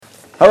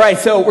All right,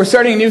 so we're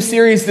starting a new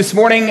series this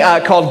morning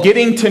called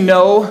Getting to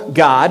Know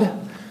God.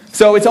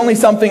 So it's only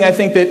something I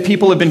think that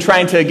people have been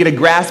trying to get a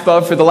grasp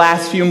of for the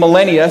last few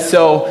millennia.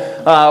 So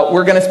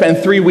we're going to spend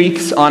 3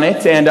 weeks on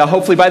it, and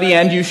hopefully by the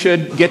end you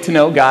should get to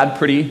know God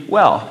pretty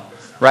well,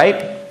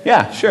 right?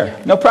 Yeah, sure,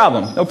 no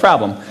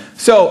problem.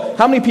 So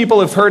how many people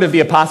have heard of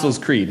the Apostles'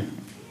 Creed?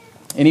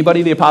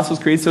 Anybody, the Apostles'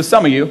 Creed? So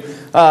some of you.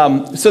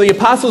 So the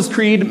Apostles'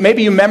 Creed,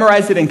 maybe you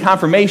memorized it in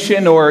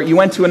confirmation, or you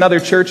went to another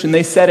church and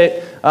they said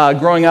it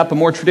growing up, a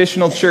more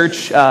traditional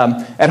church.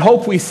 At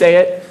Hope we say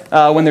it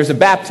when there's a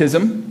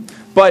baptism.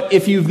 But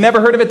if you've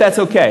never heard of it, that's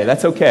okay.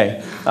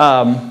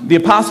 The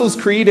Apostles'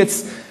 Creed,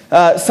 it's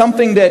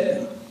something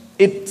that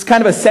it's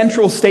kind of a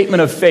central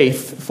statement of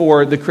faith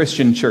for the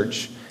Christian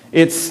church.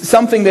 It's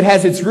something that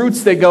has its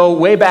roots that go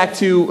way back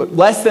to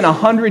less than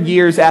 100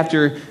 years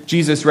after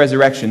Jesus'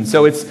 resurrection.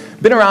 So it's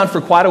been around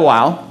for quite a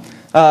while.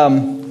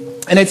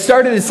 And it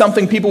started as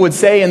something people would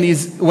say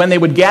when they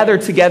would gather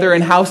together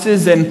in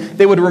houses, and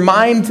they would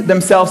remind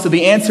themselves of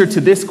the answer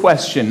to this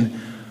question: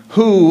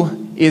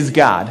 who is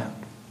God?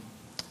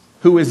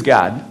 Who is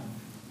God?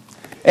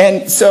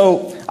 And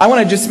so I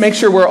want to just make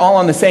sure we're all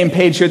on the same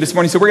page here this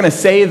morning. So we're going to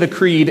say the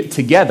creed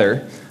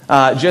together.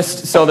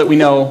 Just so that we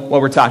know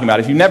what we're talking about.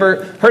 If you've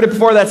never heard it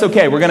before, that's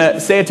okay. We're going to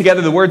say it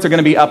together. The words are going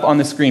to be up on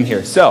the screen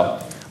here. So,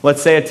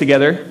 let's say it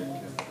together.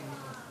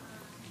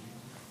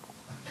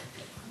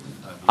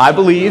 I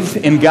believe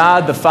in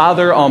God the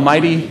Father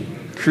Almighty,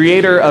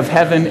 creator of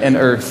heaven and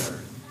earth.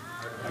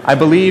 I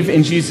believe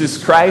in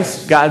Jesus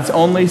Christ, God's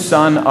only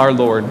Son, our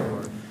Lord,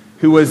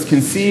 who was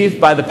conceived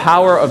by the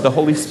power of the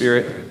Holy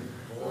Spirit,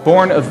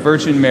 born of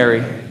Virgin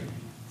Mary,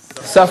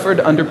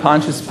 suffered under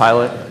Pontius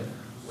Pilate,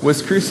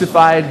 was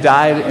crucified,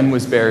 died, and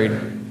was buried.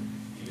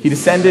 He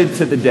descended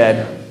to the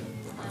dead.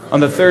 On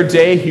the third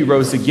day, he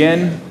rose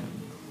again.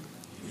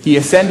 He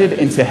ascended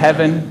into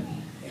heaven.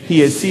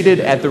 He is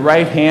seated at the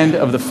right hand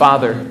of the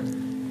Father,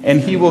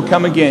 and he will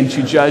come again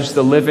to judge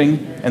the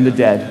living and the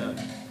dead.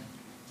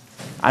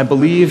 I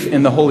believe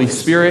in the Holy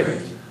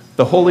Spirit,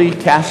 the Holy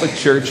Catholic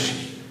Church,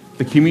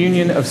 the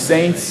communion of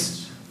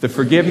saints, the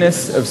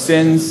forgiveness of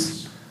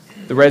sins,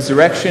 the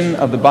resurrection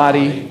of the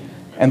body,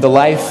 and the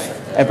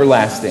life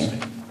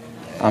everlasting.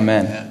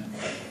 Amen.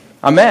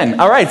 Amen.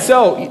 All right,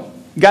 so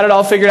got it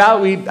all figured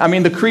out.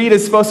 The creed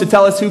is supposed to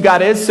tell us who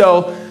God is,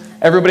 so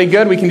everybody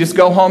good? We can just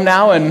go home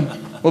now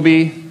and we'll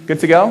be good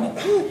to go?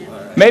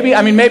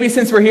 Maybe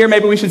since we're here,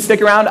 maybe we should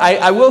stick around.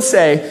 I will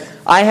say,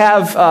 I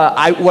have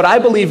what I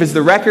believe is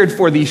the record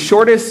for the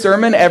shortest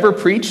sermon ever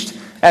preached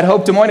at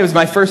Hope Des Moines. It was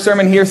my first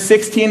sermon here,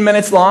 16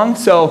 minutes long,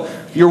 so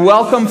you're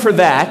welcome for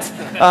that.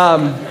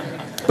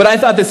 But I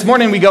thought this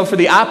morning we go for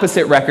the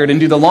opposite record and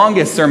do the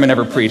longest sermon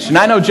ever preached. And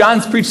I know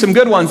John's preached some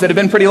good ones that have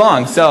been pretty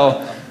long,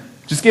 so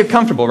just get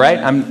comfortable, right?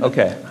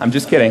 I'm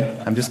just kidding.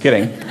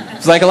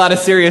 There's like a lot of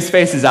serious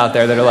faces out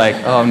there that are like,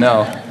 oh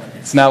no,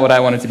 it's not what I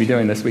wanted to be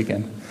doing this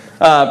weekend.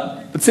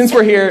 But since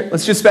we're here,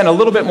 let's just spend a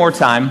little bit more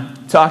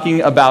time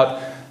talking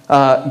about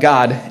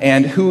God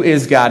and who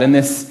is God, and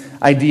this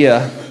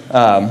idea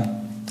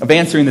of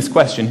answering this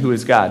question, who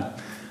is God?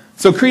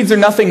 So creeds are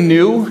nothing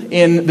new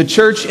in the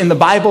church, in the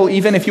Bible,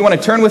 even if you want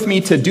to turn with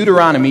me to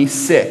Deuteronomy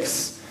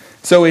 6.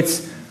 So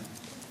it's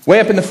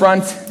way up in the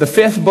front, the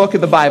 5th book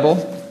of the Bible,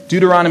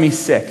 Deuteronomy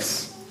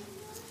 6.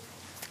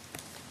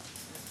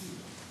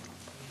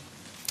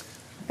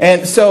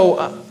 And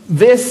so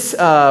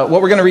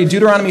what we're going to read,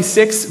 Deuteronomy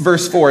 6,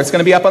 verse 4, it's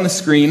going to be up on the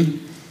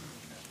screen.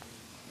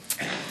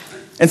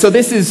 And so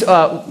this is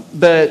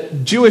the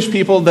Jewish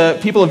people, the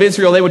people of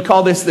Israel, they would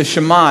call this the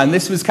Shema. And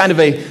this was kind of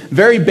a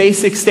very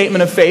basic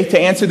statement of faith to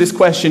answer this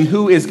question,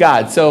 who is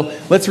God? So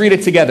let's read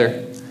it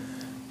together.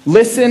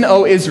 Listen,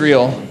 O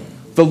Israel,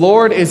 the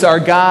Lord is our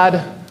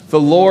God, the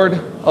Lord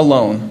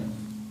alone.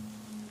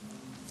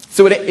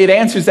 So it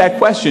answers that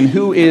question,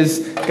 who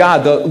is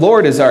God? The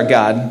Lord is our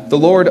God, the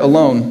Lord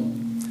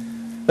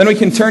alone. Then we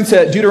can turn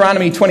to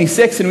Deuteronomy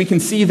 26 and we can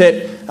see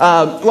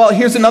that,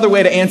 here's another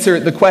way to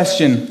answer the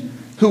question,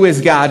 who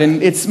is God?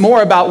 And it's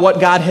more about what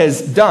God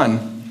has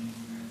done.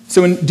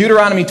 So in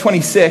Deuteronomy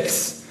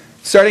 26,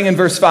 starting in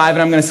verse 5,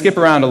 and I'm going to skip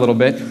around a little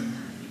bit.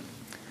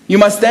 You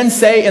must then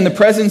say in the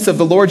presence of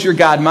the Lord your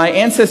God, my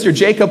ancestor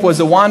Jacob was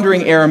a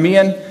wandering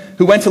Aramean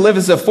who went to live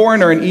as a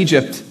foreigner in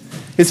Egypt.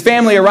 His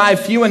family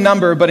arrived few in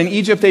number, but in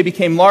Egypt they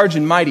became large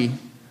and mighty.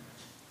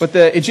 But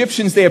the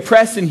Egyptians, they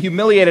oppressed and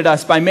humiliated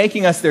us by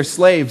making us their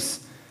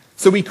slaves.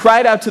 So we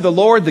cried out to the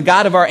Lord, the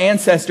God of our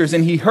ancestors,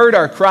 and he heard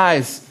our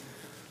cries.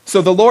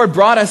 So the Lord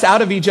brought us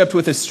out of Egypt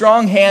with a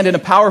strong hand and a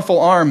powerful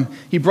arm.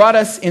 He brought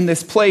us in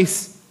this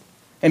place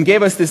and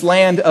gave us this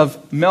land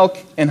of milk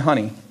and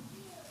honey.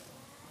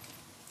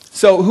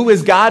 So who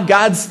is God?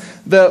 God's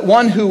the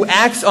one who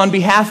acts on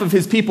behalf of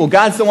his people.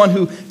 God's the one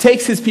who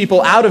takes his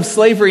people out of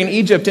slavery in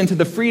Egypt into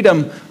the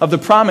freedom of the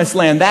promised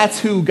land. That's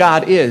who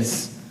God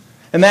is.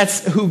 And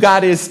that's who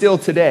God is still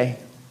today.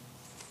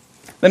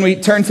 Then we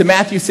turn to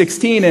Matthew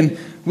 16 and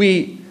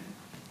we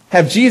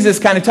have Jesus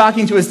kind of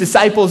talking to his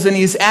disciples, and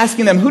he's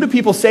asking them, who do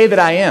people say that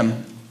I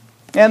am?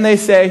 And they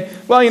say,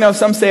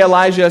 some say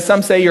Elijah,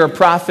 some say you're a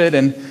prophet.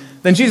 And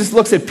then Jesus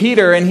looks at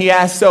Peter and he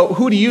asks, so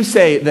who do you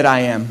say that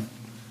I am?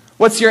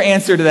 What's your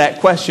answer to that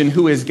question,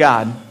 who is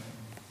God?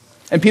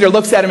 And Peter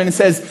looks at him and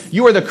says,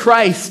 you are the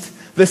Christ,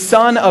 the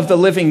Son of the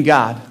living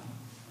God.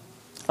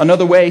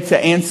 Another way to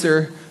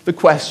answer the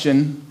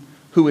question,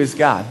 who is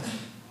God?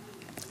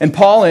 And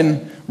Paul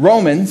in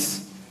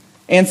Romans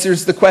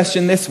answers the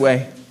question this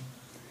way.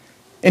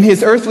 In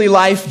his earthly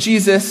life,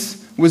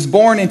 Jesus was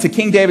born into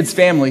King David's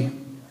family.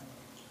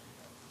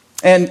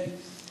 And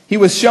he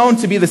was shown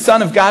to be the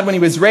Son of God when he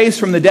was raised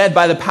from the dead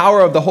by the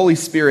power of the Holy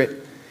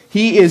Spirit.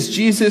 He is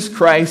Jesus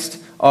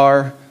Christ,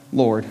 our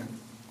Lord.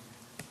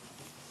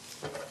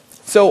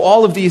 So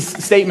all of these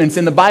statements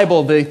in the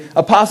Bible, the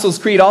Apostles'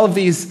 Creed, all of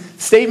these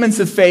statements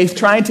of faith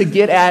trying to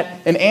get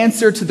at an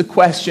answer to the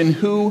question,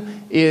 who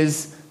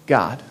is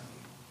God?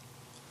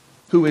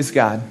 Who is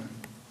God?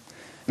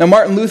 Now,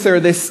 Martin Luther,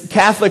 this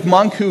Catholic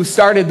monk who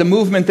started the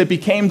movement that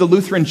became the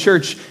Lutheran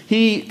Church,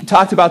 he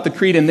talked about the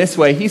creed in this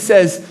way. He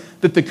says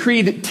that the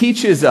creed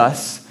teaches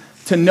us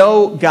to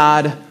know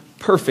God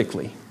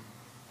perfectly.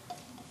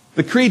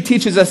 The creed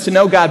teaches us to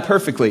know God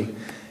perfectly.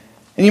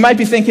 And you might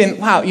be thinking,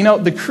 wow,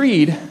 the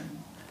creed,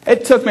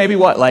 it took maybe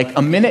like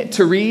a minute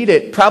to read.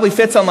 It probably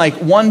fits on like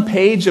one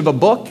page of a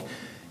book.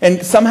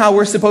 And somehow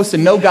we're supposed to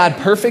know God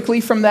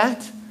perfectly from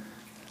that?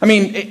 I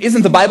mean,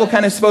 isn't the Bible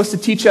kind of supposed to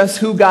teach us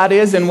who God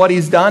is and what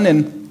he's done?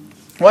 And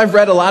I've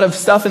read a lot of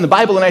stuff in the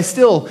Bible and I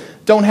still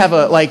don't have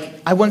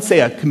I wouldn't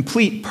say a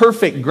complete,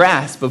 perfect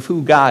grasp of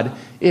who God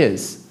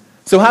is.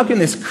 So how can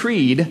this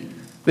creed,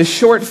 this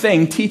short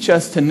thing, teach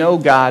us to know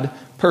God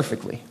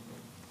perfectly?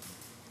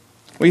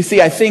 Well, you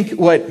see, I think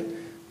what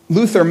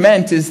Luther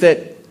meant is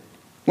that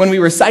when we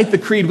recite the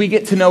creed, we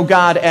get to know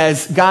God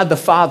as God the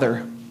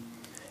Father,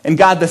 and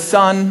God the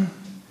Son,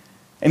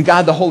 and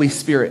God the Holy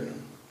Spirit.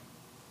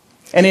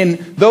 And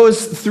in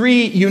those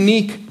three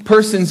unique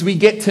persons, we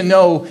get to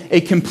know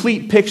a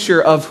complete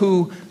picture of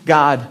who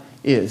God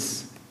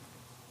is.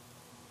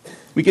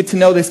 We get to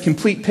know this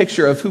complete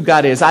picture of who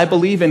God is. I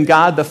believe in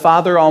God the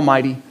Father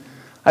Almighty.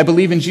 I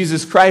believe in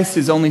Jesus Christ,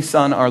 his only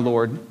Son, our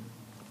Lord.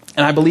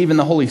 And I believe in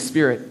the Holy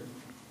Spirit.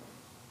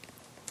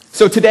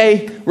 So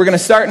today, we're going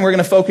to start and we're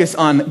going to focus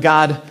on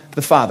God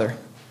the Father.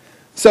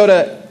 So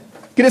to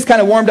get us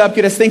kind of warmed up,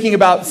 get us thinking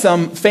about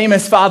some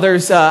famous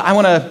fathers, I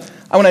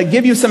want to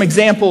give you some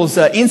examples,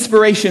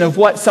 inspiration of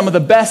what some of the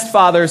best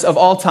fathers of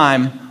all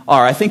time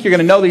are. I think you're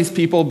going to know these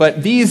people,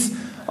 but these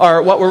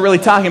are what we're really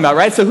talking about,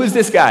 right? So who's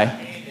this guy?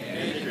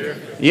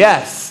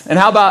 Yes. And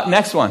how about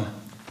next one?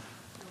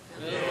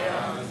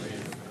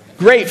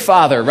 Great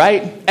father,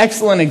 right?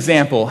 Excellent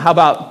example. How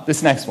about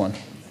this next one?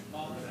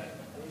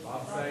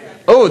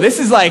 Oh, this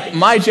is like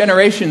my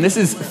generation. This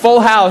is Full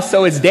House,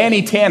 so it's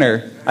Danny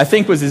Tanner, I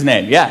think was his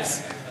name.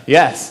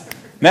 Yes.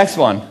 Next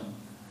one.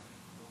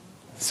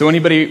 So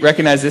anybody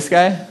recognize this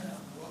guy?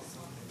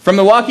 From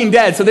The Walking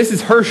Dead. So this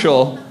is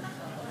Herschel.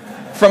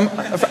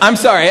 I'm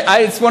sorry,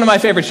 it's one of my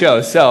favorite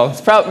shows, so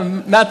it's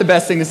probably not the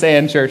best thing to say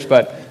in church,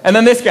 and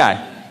then this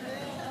guy.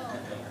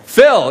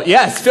 Phil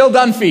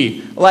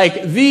Dunphy,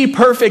 like the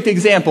perfect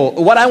example.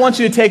 What I want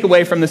you to take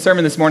away from the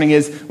sermon this morning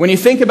is when you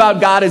think about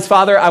God as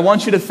Father, I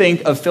want you to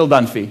think of Phil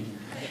Dunphy.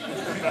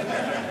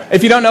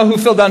 If you don't know who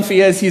Phil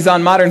Dunphy is, he's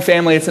on Modern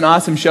Family. It's an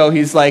awesome show.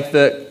 He's like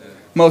the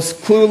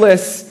most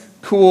clueless,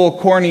 cool,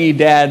 corny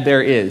dad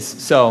there is.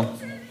 So,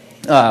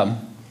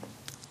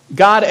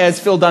 God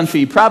as Phil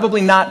Dunphy, probably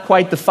not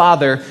quite the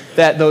father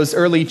that those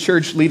early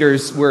church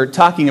leaders were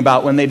talking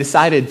about when they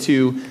decided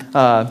to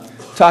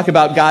talk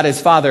about God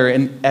as Father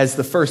as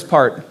the first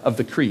part of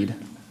the creed.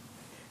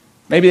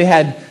 Maybe they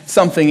had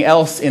something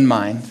else in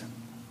mind.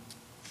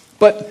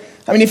 But,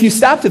 if you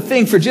stop to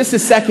think for just a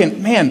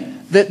second,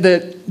 man,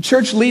 the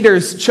church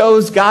leaders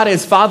chose God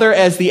as Father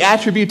as the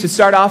attribute to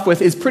start off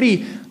with is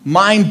pretty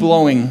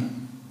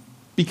mind-blowing.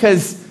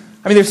 Because,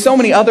 there's so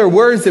many other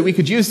words that we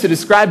could use to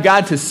describe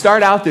God to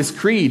start out this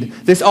creed,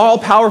 this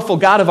all-powerful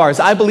God of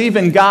ours. I believe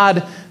in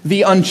God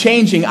the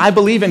unchanging. I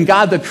believe in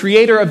God the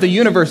creator of the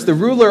universe, the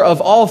ruler of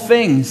all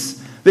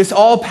things, this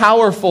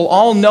all-powerful,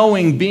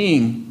 all-knowing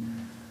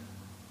being.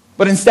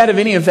 But instead of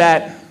any of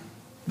that,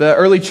 the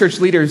early church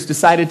leaders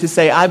decided to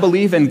say, I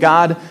believe in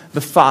God the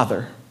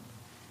Father.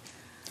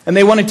 And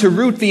they wanted to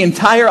root the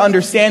entire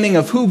understanding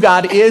of who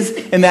God is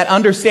in that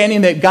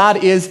understanding that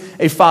God is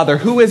a Father.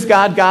 Who is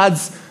God?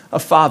 God's a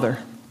Father,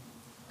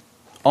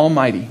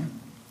 Almighty.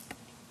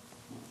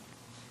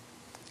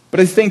 But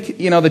I think,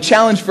 the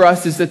challenge for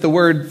us is that the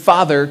word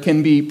Father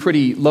can be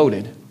pretty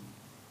loaded.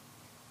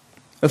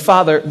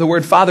 The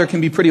word Father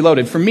can be pretty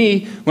loaded. For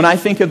me, when I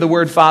think of the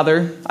word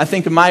Father, I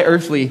think of my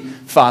earthly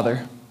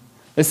father.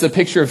 This is a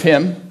picture of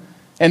him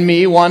and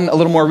me, one a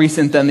little more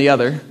recent than the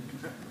other.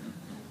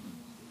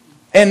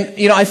 And,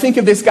 I think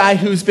of this guy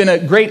who's been a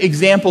great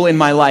example in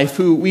my life,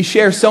 who we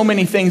share so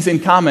many things in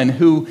common,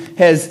 who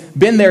has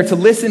been there to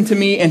listen to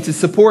me and to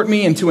support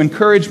me and to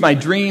encourage my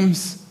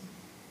dreams.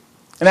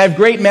 And I have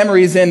great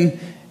memories, and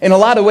in a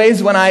lot of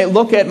ways, when I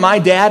look at my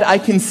dad, I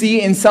can see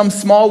in some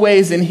small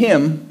ways in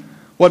him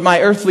what my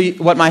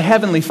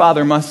heavenly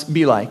Father must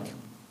be like.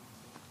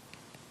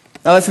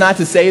 Now, that's not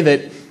to say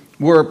that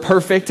we're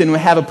perfect and we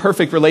have a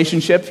perfect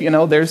relationship.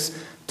 There's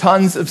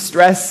tons of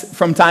stress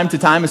from time to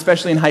time,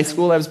 especially in high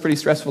school. That was a pretty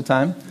stressful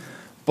time.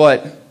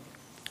 But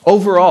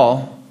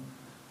overall,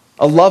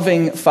 a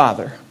loving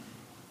father.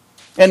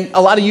 And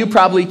a lot of you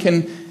probably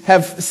can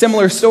have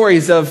similar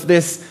stories of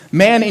this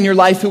man in your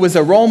life who was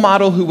a role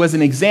model, who was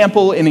an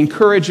example, an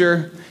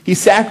encourager. He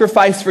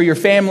sacrificed for your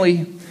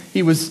family.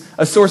 He was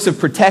a source of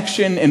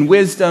protection and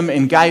wisdom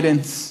and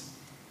guidance.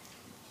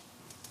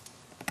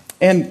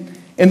 And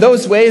in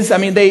those ways,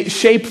 they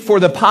shape for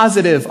the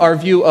positive our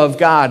view of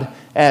God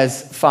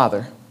as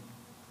Father.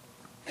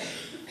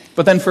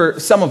 But then for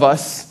some of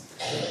us,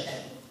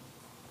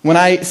 when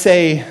I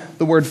say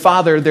the word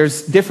Father,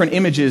 there's different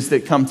images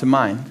that come to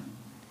mind.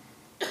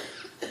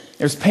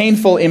 There's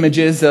painful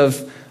images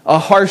of a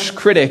harsh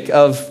critic,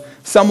 of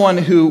someone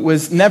who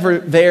was never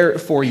there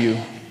for you,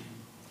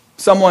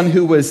 someone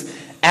who was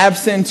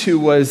absent, who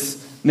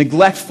was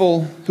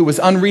neglectful, who was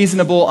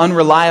unreasonable,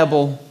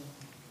 unreliable.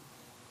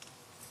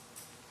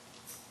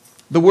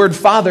 The word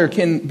Father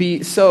can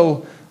be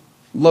so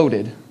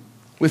loaded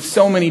with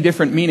so many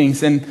different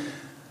meanings. And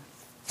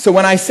so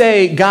when I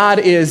say God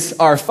is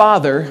our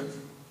Father,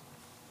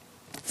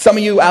 some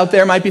of you out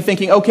there might be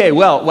thinking, okay,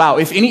 well, wow,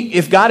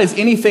 if God is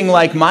anything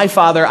like my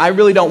father, I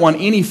really don't want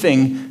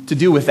anything to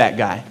do with that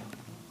guy.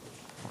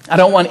 I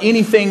don't want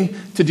anything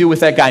to do with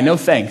that guy. No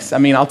thanks.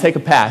 I'll take a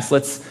pass.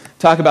 Let's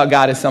talk about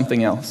God as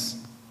something else.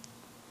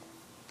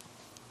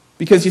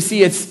 Because you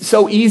see, it's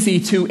so easy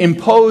to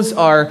impose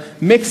our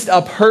mixed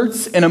up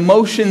hurts and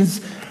emotions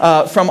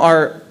from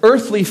our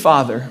earthly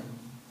father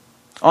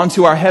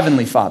onto our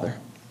heavenly Father.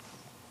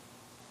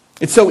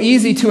 It's so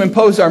easy to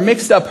impose our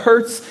mixed up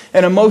hurts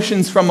and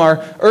emotions from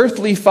our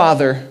earthly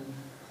father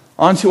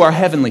onto our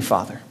heavenly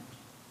Father.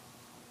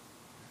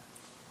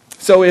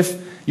 So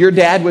if your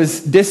dad was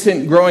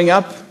distant growing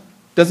up,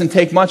 it doesn't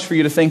take much for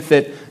you to think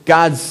that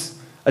God's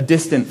a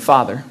distant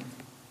father.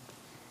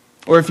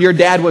 Or if your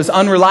dad was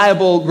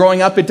unreliable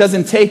growing up, it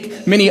doesn't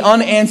take many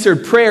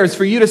unanswered prayers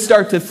for you to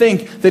start to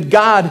think that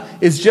God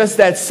is just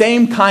that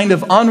same kind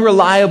of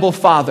unreliable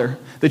father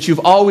that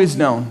you've always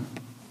known.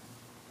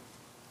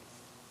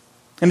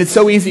 And it's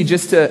so easy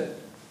just to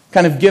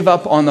kind of give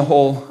up on the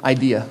whole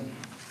idea.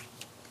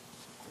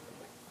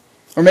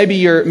 Or maybe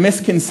your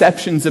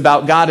misconceptions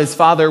about God as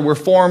Father were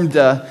formed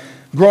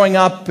growing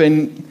up,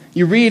 and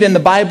you read in the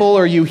Bible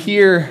or you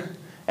hear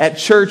at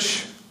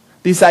church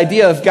this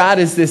idea of God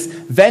as this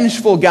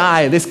vengeful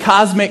guy, this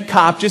cosmic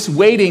cop just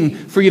waiting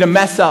for you to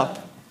mess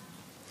up,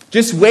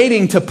 just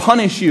waiting to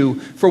punish you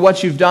for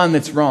what you've done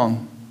that's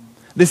wrong.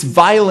 This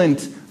violent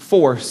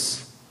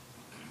force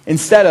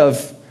instead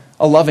of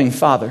a loving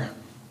Father.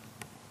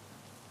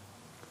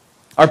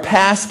 Our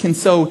past can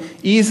so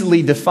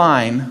easily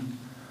define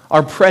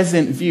our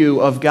present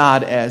view of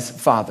God as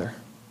Father.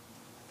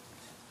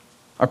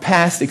 Our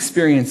past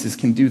experiences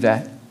can do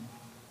that.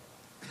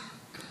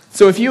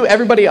 So if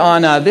everybody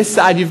on this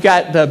side, you've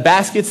got the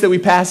baskets that we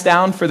passed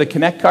down for the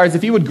Connect cards.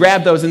 If you would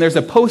grab those, and there's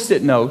a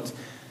Post-it note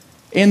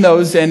in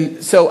those.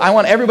 And so I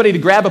want everybody to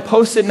grab a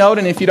Post-it note,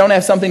 and if you don't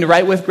have something to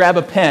write with, grab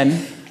a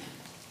pen.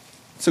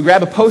 So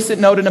grab a Post-it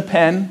note and a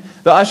pen.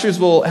 The ushers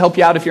will help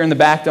you out if you're in the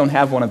back, don't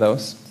have one of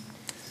those.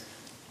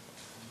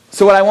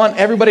 So what I want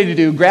everybody to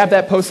do, grab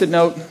that Post-it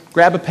note,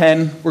 grab a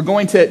pen. We're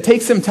going to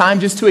take some time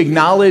just to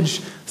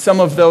acknowledge some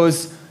of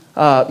those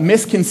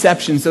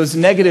misconceptions, those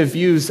negative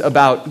views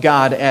about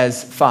God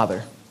as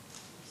Father.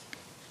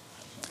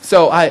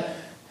 So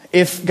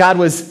if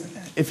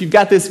you've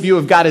got this view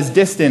of God as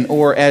distant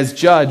or as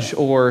judge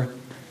or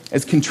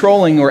as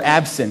controlling or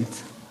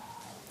absent,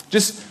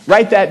 just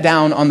write that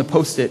down on the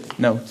Post-it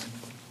note.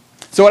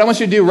 So what I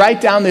want you to do,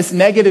 write down this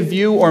negative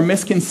view or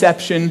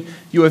misconception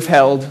you have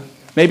held,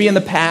 maybe in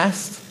the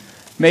past,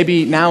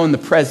 maybe now in the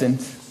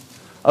present,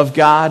 of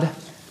God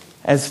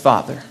as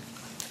Father.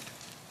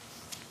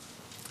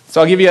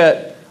 So I'll give you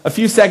a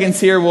few seconds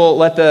here. We'll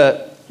let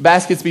the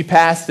baskets be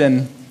passed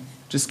and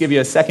just give you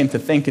a second to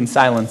think in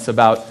silence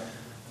about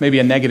maybe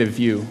a negative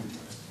view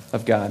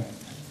of God.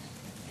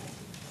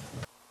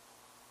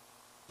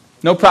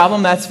 No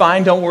problem, that's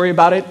fine. Don't worry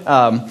about it.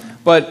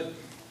 But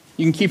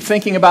you can keep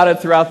thinking about it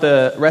throughout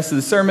the rest of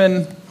the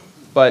sermon.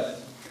 But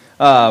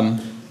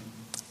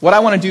what I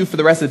want to do for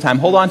the rest of the time,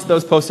 hold on to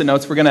those Post-it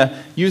notes. We're going to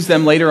use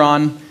them later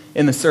on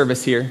in the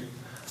service here.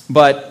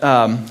 But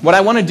what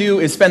I want to do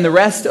is spend the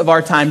rest of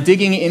our time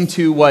digging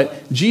into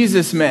what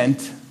Jesus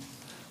meant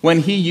when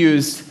he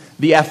used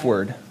the F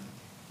word,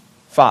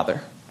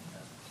 Father.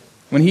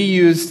 When he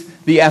used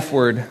the F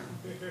word,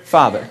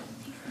 Father.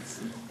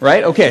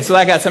 Right? Okay, so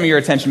that got some of your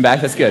attention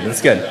back. That's good.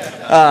 That's good.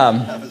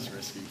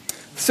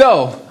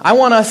 So I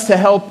want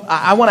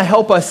to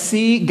help us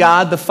see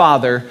God the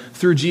Father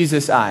through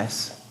Jesus'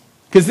 eyes.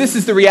 Because this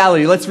is the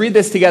reality. Let's read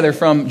this together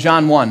from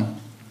John 1.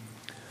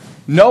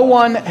 No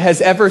one has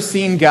ever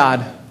seen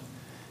God.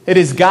 It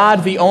is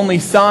God, the only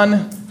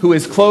Son, who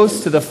is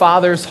close to the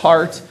Father's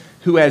heart,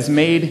 who has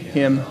made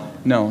him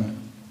known.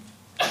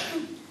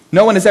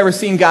 No one has ever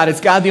seen God.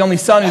 It's God, the only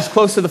Son, who's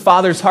close to the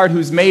Father's heart,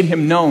 who's made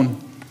him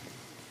known.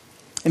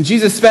 And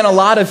Jesus spent a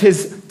lot of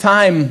his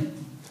time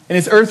in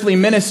his earthly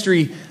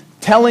ministry,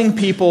 telling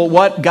people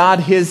what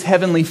God, his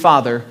heavenly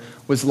Father,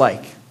 was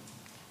like.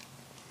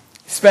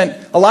 He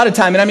spent a lot of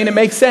time, and it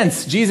makes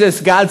sense.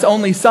 Jesus, God's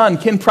only Son,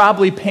 can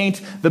probably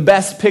paint the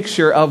best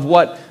picture of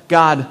what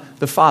God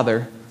the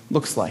Father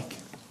looks like.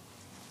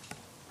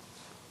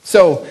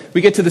 So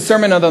we get to the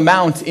Sermon on the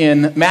Mount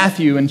in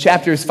Matthew in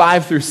chapters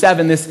 5 through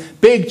 7, this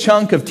big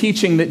chunk of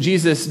teaching that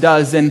Jesus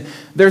does. And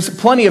there's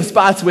plenty of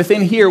spots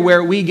within here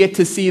where we get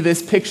to see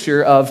this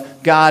picture of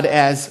God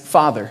as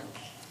Father.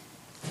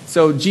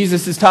 So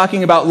Jesus is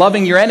talking about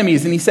loving your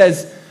enemies, and he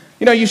says,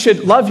 you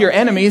should love your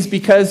enemies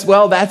because,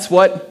 well, that's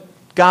what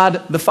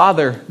God the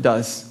Father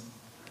does.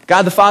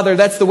 God the Father,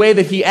 that's the way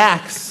that he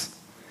acts.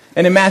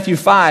 And in Matthew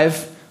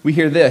 5, we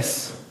hear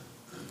this.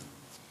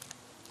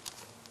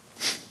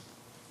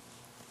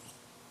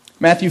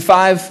 Matthew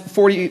 5,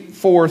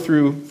 44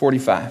 through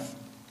 45.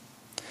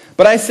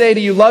 But I say to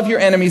you, love your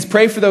enemies,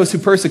 pray for those who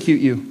persecute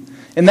you.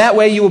 In that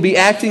way you will be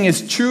acting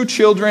as true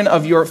children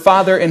of your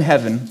Father in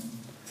heaven.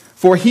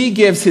 For he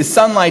gives his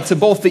sunlight to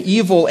both the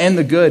evil and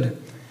the good,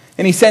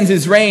 and he sends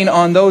his rain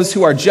on those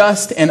who are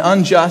just and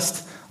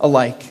unjust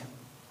alike.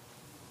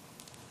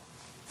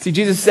 See,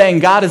 Jesus is saying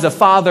God is a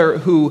Father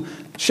who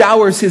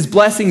showers his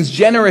blessings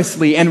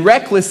generously and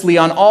recklessly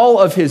on all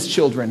of his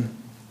children.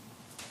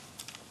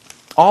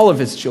 All of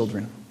his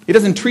children. He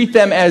doesn't treat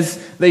them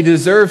as they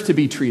deserve to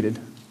be treated,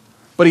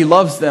 but he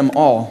loves them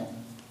all.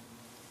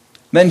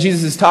 Then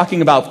Jesus is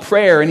talking about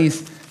prayer, and he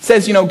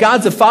says,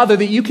 God's a Father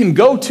that you can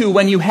go to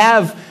when you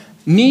have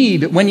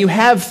need, when you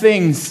have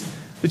things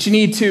that you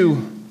need to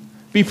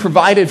be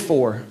provided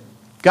for.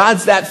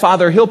 God's that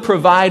Father. He'll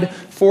provide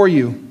for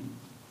you.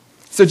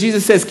 So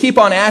Jesus says, keep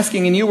on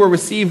asking, and you will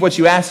receive what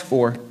you ask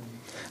for.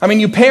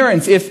 You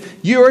parents,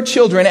 if your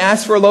children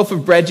ask for a loaf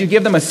of bread, do you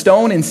give them a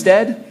stone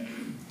instead?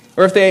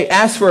 Or if they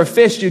ask for a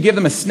fish, do you give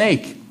them a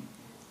snake?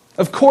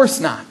 Of course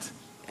not,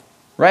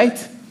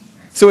 right?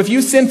 So if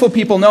you sinful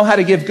people know how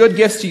to give good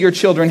gifts to your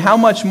children, how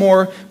much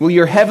more will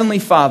your heavenly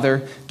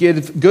Father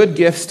give good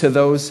gifts to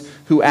those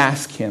who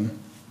ask him?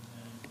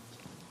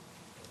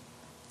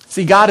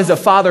 See, God is a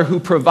Father who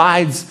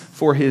provides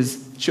for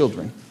his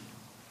children.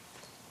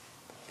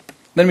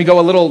 Then we go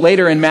a little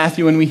later in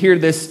Matthew and we hear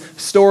this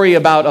story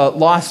about a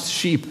lost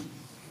sheep.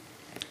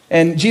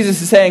 And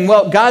Jesus is saying,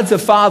 well, God's a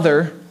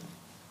Father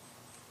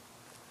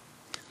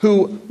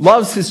who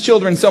loves his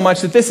children so much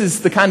that this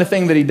is the kind of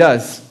thing that he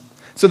does.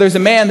 So there's a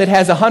man that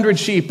has 100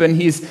 sheep, and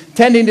he's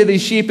tending to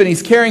these sheep, and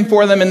he's caring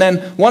for them, and then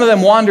one of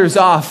them wanders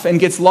off and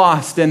gets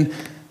lost. And,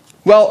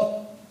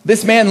 well,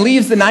 this man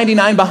leaves the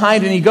 99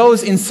 behind, and he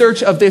goes in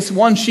search of this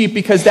one sheep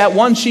because that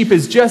one sheep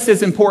is just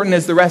as important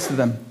as the rest of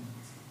them.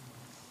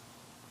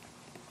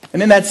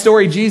 And in that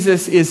story,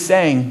 Jesus is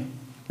saying,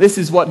 this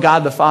is what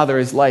God the Father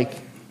is like.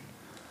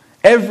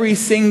 Every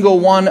single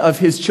one of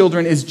his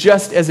children is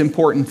just as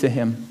important to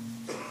him.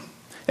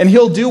 And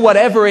he'll do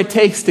whatever it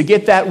takes to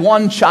get that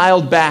one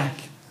child back.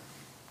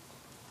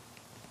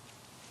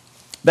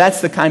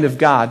 That's the kind of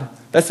God,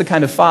 that's the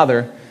kind of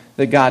Father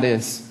that God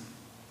is.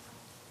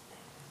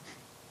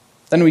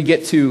 Then we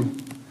get to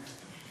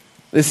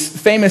this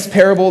famous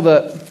parable,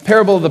 the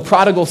parable of the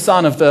prodigal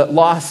son, of the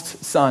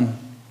lost son.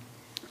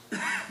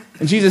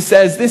 And Jesus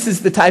says this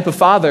is the type of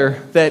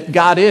Father that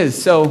God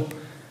is. So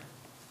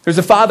there's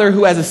a father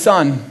who has a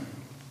son.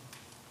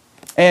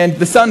 And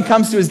the son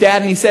comes to his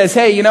dad and he says,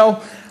 hey,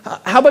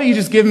 how about you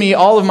just give me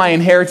all of my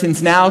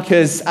inheritance now,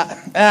 because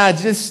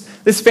just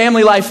this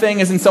family life thing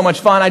isn't so much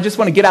fun. I just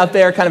want to get out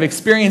there, kind of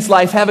experience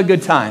life, have a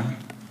good time.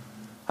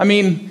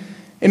 In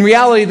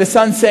reality, the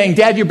son's saying,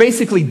 Dad, you're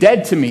basically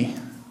dead to me,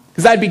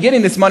 because I'd be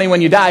getting this money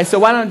when you die, so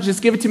why don't you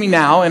just give it to me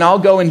now, and I'll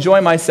go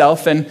enjoy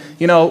myself, and,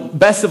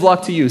 best of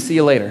luck to you. See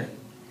you later.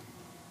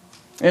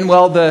 And,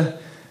 well, the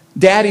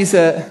dad, he's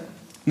a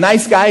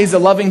nice guy. He's a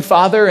loving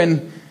father,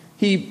 and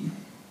he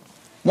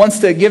wants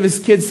to give his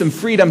kids some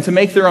freedom to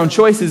make their own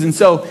choices. And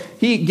so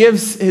he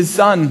gives his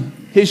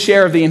son his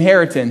share of the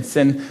inheritance.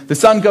 And the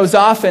son goes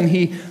off and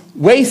he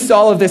wastes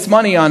all of this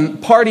money on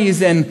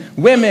parties and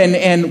women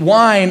and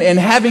wine and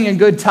having a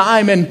good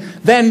time. And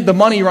then the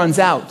money runs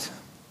out.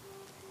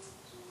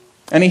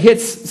 And he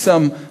hits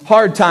some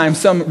hard times,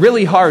 some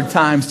really hard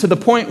times, to the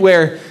point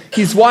where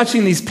he's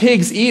watching these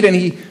pigs eat and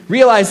he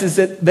realizes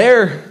that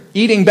they're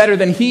eating better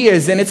than he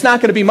is. And it's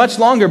not going to be much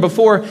longer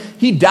before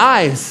he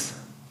dies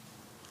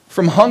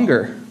from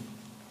hunger.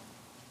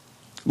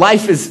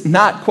 Life is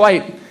not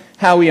quite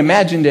how we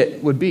imagined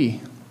it would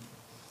be.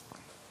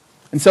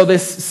 And so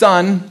this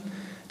son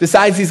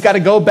decides he's got to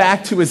go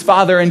back to his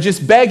father and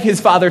just beg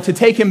his father to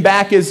take him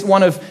back as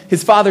one of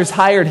his father's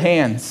hired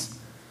hands.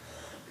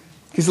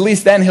 Because at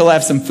least then he'll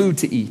have some food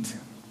to eat.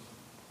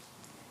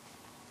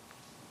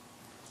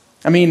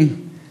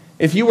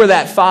 If you were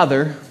that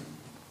father,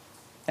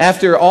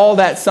 after all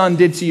that son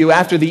did to you,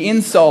 after the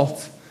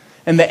insult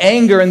and the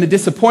anger and the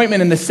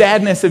disappointment and the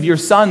sadness of your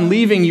son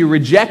leaving you,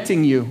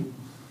 rejecting you,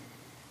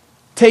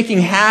 taking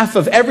half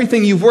of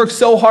everything you've worked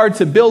so hard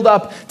to build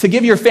up, to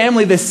give your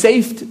family this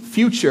safe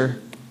future,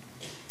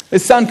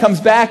 His son comes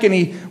back and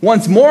he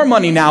wants more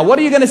money now. What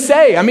are you going to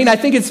say? I mean, I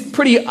think it's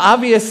pretty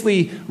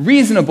obviously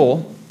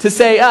reasonable to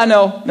say,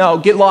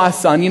 no, get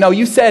lost, son.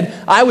 You said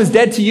I was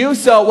dead to you,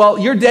 so, well,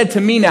 you're dead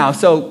to me now,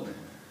 so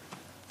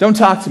don't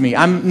talk to me.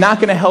 I'm not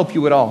going to help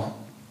you at all.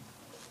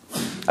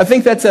 I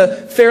think that's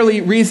a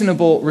fairly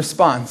reasonable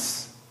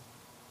response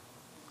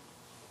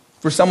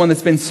for someone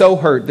that's been so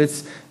hurt,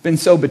 that's been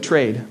so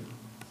betrayed.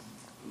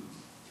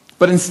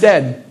 But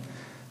instead,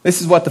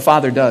 this is what the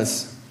father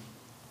does.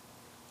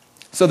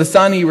 So the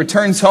son, he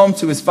returns home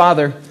to his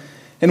father.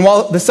 And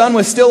while the son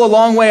was still a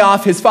long way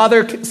off, his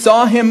father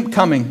saw him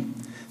coming.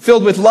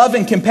 Filled with love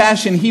and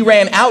compassion, he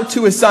ran out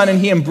to his son and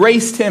he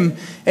embraced him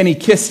and he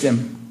kissed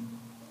him.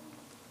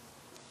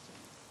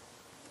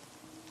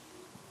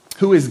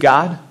 Who is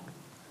God?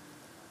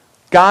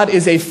 God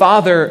is a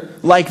father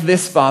like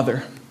this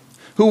father,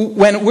 who,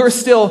 when we're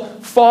still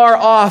far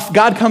off,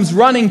 God comes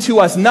running to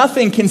us.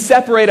 Nothing can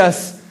separate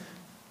us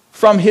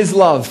from his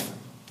love.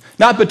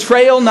 Not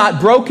betrayal, not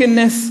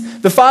brokenness.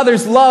 The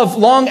Father's love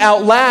long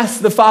outlasts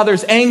the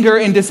Father's anger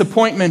and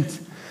disappointment.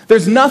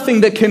 There's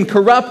nothing that can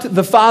corrupt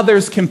the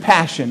Father's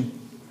compassion.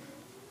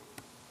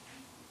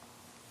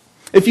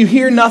 If you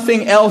hear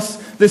nothing else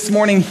this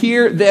morning,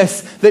 hear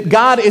this, that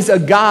God is a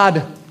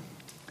God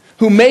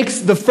who makes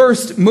the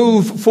first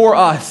move for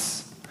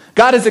us.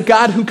 God is a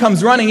God who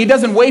comes running. He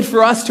doesn't wait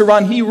for us to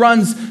run. He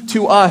runs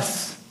to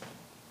us.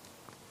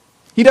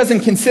 He doesn't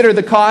consider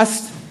the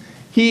cost.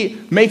 He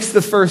makes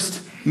the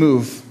first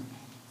move.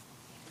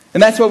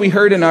 And that's what we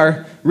heard in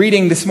our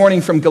reading this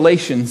morning from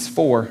Galatians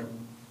 4.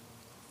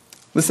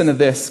 Listen to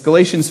this,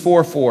 Galatians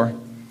 4:4.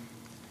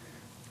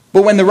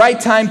 But when the right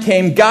time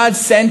came, God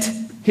sent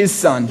his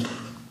son.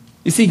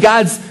 You see,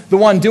 God's the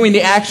one doing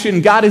the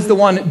action. God is the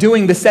one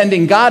doing the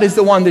sending. God is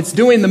the one that's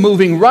doing the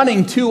moving,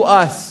 running to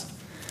us.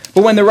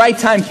 But when the right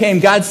time came,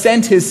 God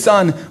sent his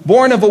son,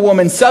 born of a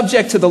woman,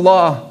 subject to the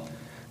law.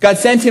 God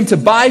sent him to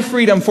buy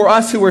freedom for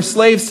us who were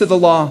slaves to the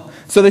law,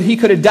 so that he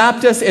could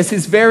adopt us as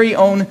his very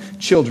own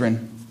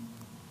children.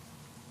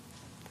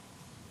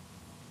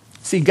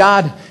 See,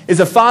 God is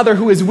a father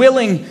who is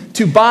willing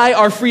to buy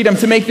our freedom,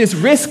 to make this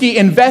risky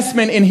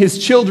investment in his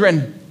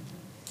children.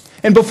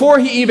 And before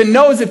he even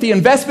knows if the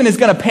investment is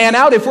going to pan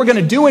out, if we're going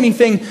to do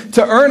anything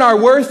to earn our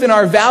worth and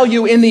our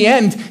value in the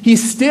end, he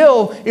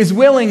still is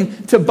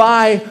willing to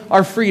buy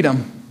our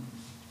freedom.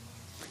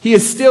 He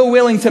is still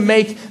willing to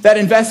make that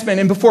investment.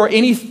 And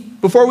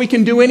before we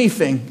can do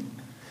anything,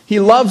 he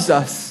loves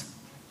us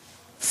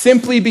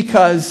simply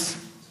because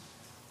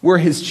we're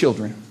his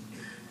children.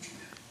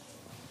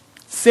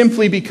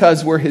 Simply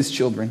because we're his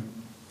children.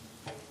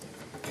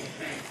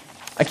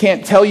 I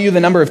can't tell you the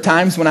number of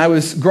times when I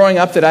was growing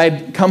up that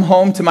I'd come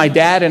home to my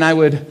dad and I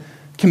would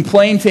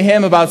complain to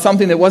him about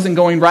something that wasn't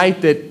going right,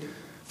 that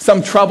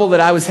some trouble that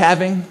I was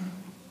having.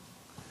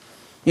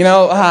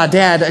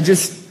 Dad,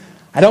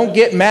 I don't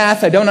get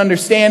math. I don't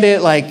understand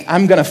it. Like,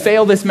 I'm going to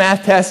fail this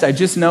math test. I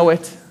just know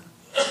it.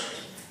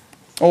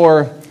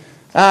 Or,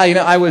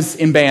 I was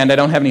in band. I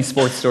don't have any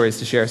sports stories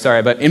to share,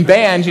 sorry. But in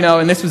band,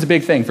 and this was a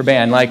big thing for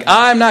band. Like,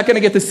 I'm not going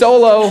to get the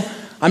solo.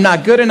 I'm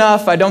not good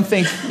enough. I don't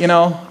think,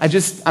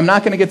 I'm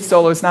not going to get the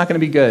solo. It's not going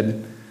to be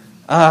good.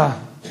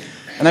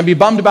 And I'd be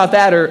bummed about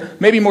that. Or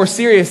maybe more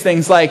serious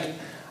things like,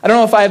 I don't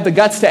know if I have the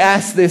guts to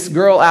ask this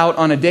girl out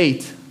on a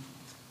date.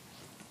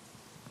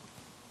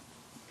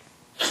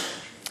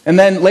 And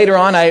then later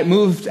on, I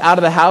moved out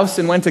of the house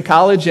and went to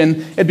college, and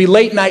it'd be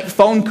late night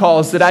phone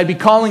calls that I'd be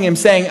calling him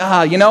saying,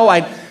 I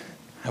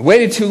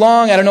waited too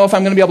long. I don't know if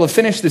I'm going to be able to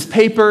finish this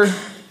paper.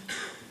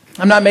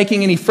 I'm not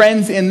making any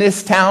friends in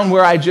this town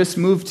where I just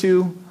moved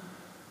to.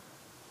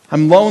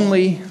 I'm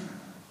lonely.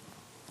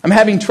 I'm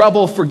having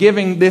trouble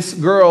forgiving this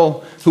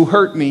girl who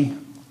hurt me.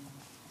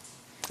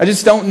 I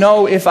just don't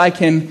know if I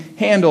can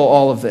handle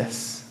all of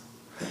this.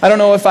 I don't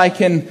know if I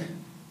can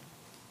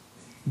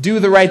do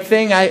the right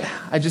thing.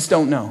 I just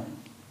don't know.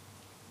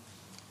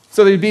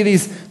 So there'd be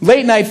these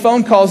late night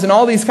phone calls and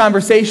all these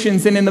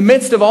conversations, and in the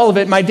midst of all of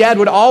it, my dad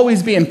would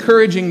always be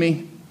encouraging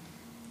me.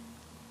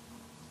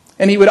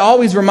 And he would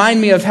always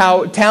remind me of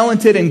how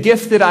talented and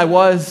gifted I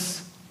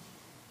was.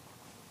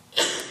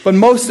 But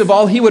most of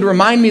all, he would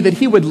remind me that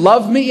he would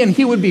love me and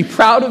he would be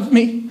proud of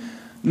me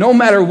no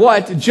matter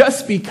what,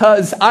 just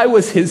because I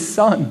was his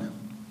son.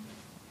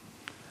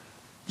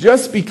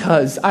 Just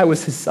because I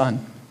was his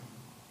son.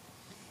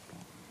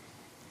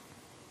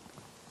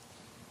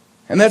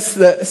 And that's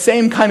the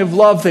same kind of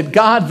love that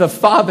God the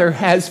Father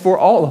has for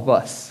all of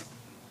us.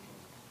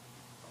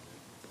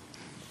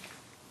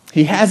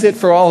 He has it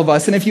for all of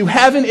us. And if you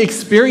haven't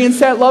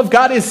experienced that love,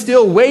 God is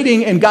still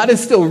waiting and God is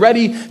still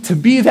ready to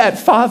be that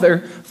Father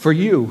for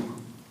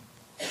you.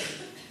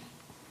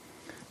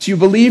 Do you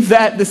believe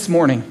that this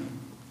morning?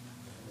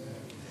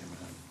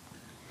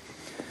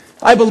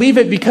 I believe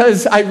it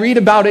because I read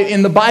about it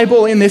in the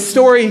Bible in this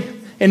story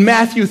in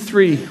Matthew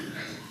 3.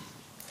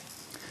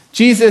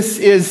 Jesus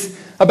is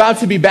about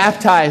to be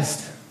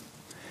baptized.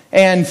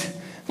 And,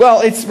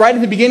 it's right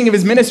at the beginning of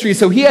his ministry,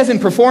 so he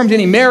hasn't performed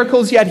any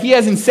miracles yet. He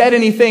hasn't said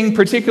anything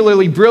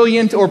particularly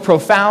brilliant or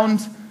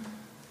profound.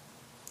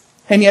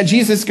 And yet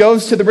Jesus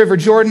goes to the River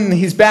Jordan, and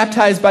he's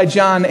baptized by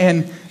John,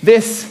 and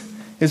this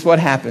is what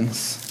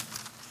happens.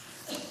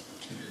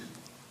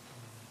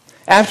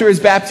 After his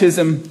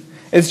baptism,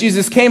 as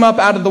Jesus came up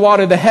out of the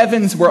water, the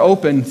heavens were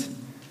opened,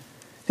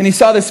 and he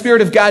saw the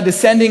Spirit of God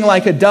descending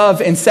like a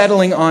dove and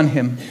settling on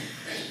him.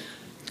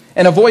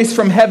 And a voice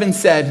from heaven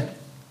said,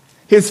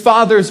 his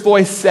Father's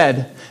voice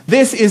said,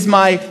 "This is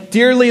my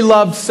dearly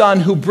loved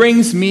Son who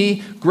brings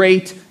me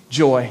great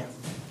joy."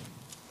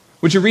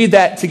 Would you read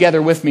that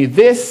together with me?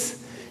 This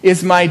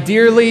is my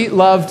dearly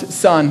loved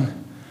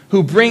Son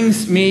who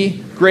brings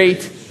me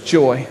great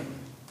joy.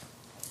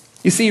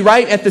 You see,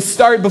 right at the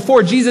start,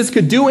 before Jesus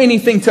could do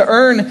anything to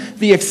earn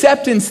the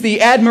acceptance,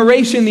 the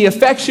admiration, the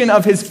affection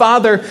of his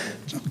Father,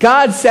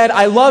 God said,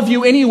 "I love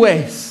you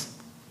anyways.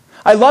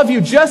 I love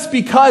you just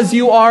because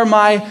you are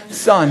my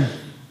Son."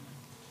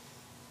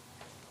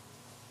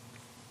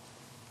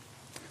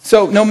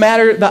 So no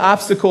matter the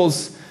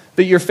obstacles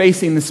that you're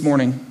facing this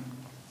morning,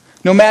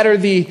 no matter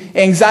the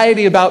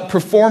anxiety about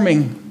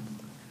performing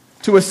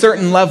to a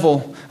certain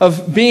level,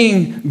 of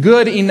being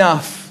good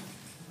enough,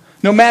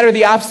 no matter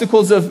the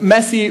obstacles of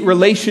messy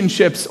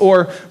relationships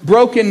or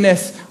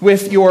brokenness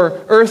with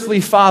your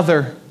earthly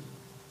father,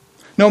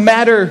 no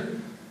matter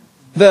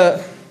the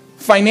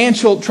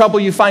financial trouble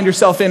you find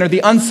yourself in or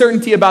the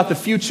uncertainty about the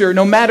future,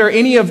 no matter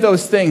any of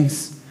those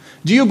things,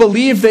 do you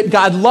believe that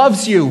God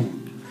loves you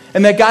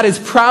and that God is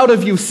proud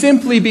of you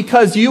simply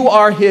because you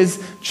are his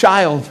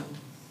child?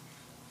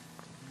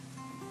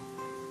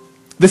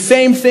 The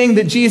same thing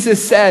that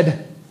Jesus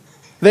said,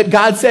 that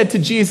God said to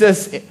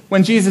Jesus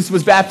when Jesus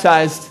was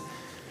baptized,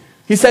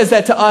 he says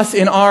that to us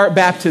in our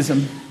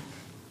baptism.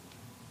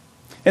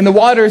 In the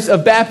waters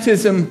of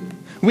baptism,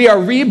 we are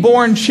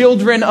reborn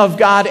children of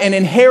God and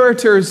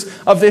inheritors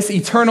of this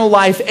eternal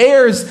life,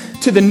 heirs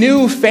to the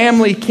new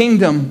family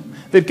kingdom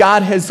that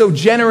God has so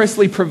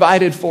generously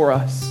provided for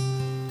us.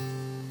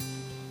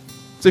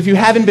 So if you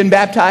haven't been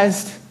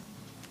baptized,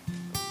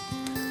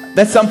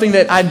 that's something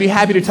that I'd be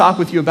happy to talk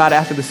with you about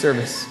after the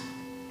service.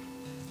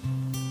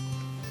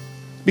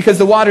 Because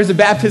the waters of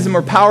baptism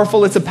are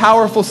powerful. It's a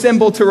powerful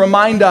symbol to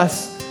remind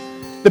us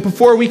that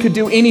before we could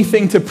do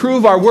anything to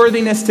prove our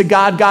worthiness to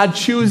God, God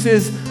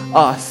chooses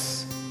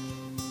us.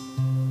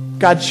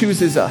 God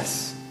chooses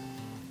us.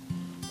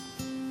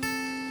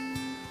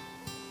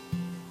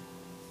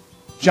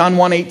 John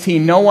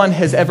 1:18, no one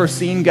has ever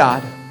seen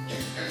God.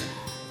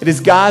 It is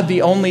God,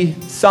 the only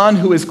Son,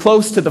 who is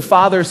close to the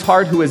Father's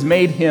heart, who has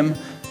made him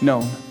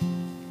known.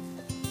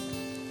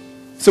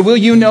 So will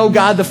you know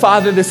God the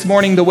Father this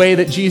morning the way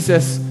that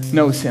Jesus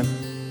knows him?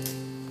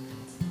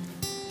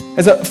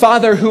 As a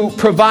Father who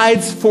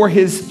provides for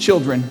his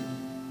children.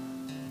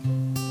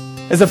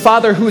 As a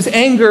Father whose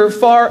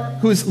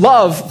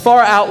love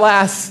far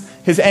outlasts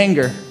his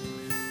anger.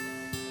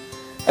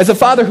 As a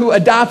Father who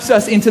adopts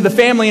us into the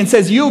family and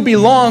says, "You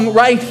belong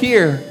right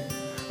here.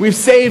 We've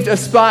saved a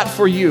spot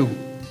for you."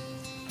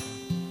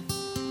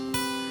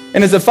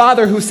 And as a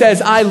Father who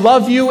says, "I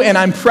love you and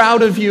I'm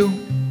proud of you,"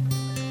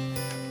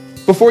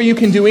 before you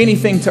can do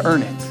anything to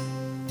earn it.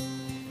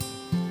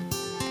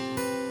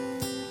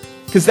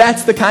 Because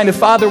that's the kind of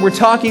Father we're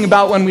talking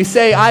about when we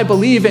say, "I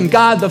believe in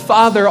God the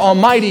Father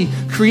Almighty,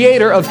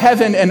 creator of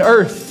heaven and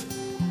earth."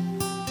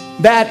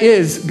 That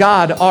is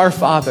God our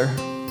Father.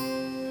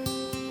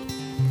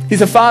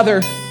 He's a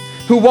Father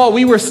who, while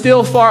we were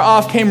still far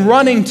off, came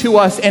running to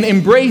us and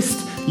embraced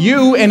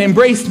you and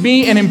embraced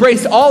me and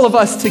embraced all of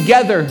us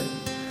together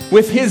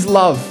with his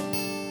love.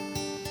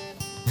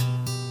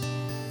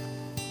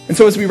 And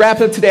so as we wrap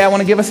up today, I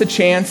want to give us a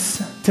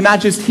chance to not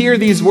just hear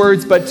these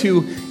words, but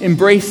to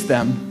embrace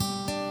them.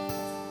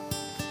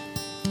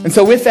 And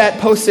so with that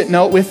Post-it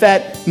note, with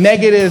that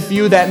negative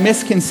view, that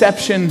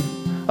misconception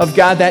of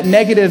God, that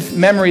negative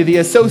memory, the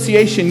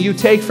association you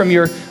take from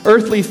your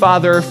earthly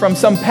father or from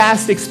some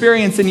past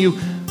experience and you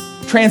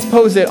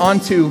transpose it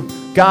onto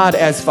God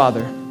as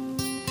Father.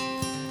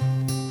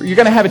 You're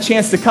going to have a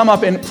chance to come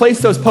up and place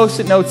those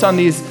Post-it notes on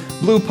these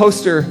blue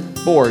poster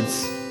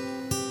boards.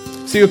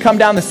 So you'll come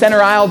down the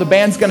center aisle, the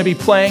band's going to be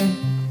playing.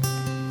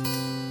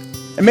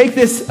 And make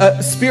this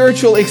a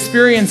spiritual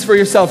experience for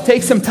yourself.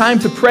 Take some time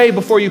to pray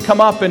before you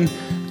come up, and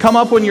come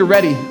up when you're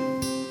ready.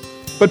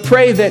 But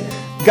pray that,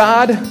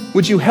 God,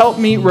 would you help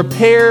me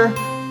repair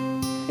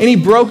any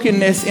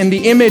brokenness in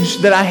the image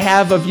that I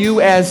have of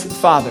you as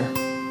Father.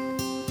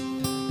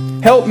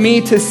 Help me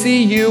to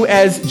see you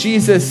as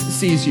Jesus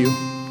sees you,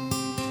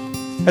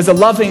 as a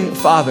loving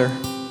Father.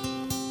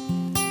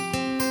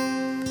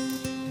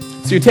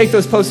 So you take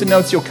those Post-it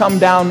notes, you'll come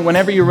down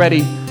whenever you're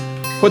ready,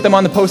 put them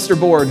on the poster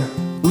board.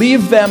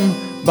 Leave them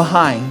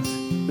behind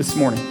this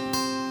morning.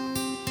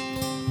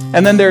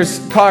 And then there's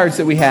cards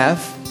that we have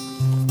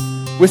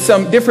with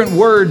some different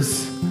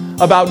words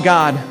about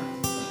God.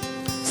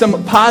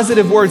 Some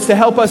positive words to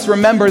help us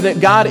remember that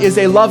God is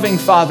a loving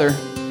Father,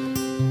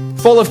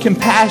 full of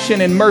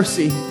compassion and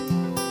mercy.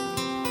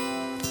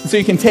 And so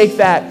you can take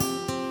that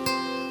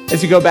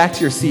as you go back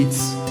to your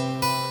seats.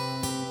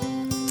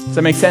 Does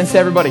that make sense to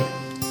everybody?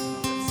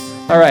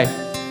 All right.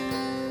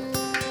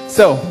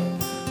 So,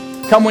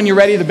 Come when you're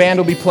ready. The band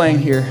will be playing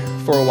here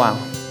for a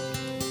while.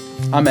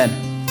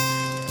 Amen.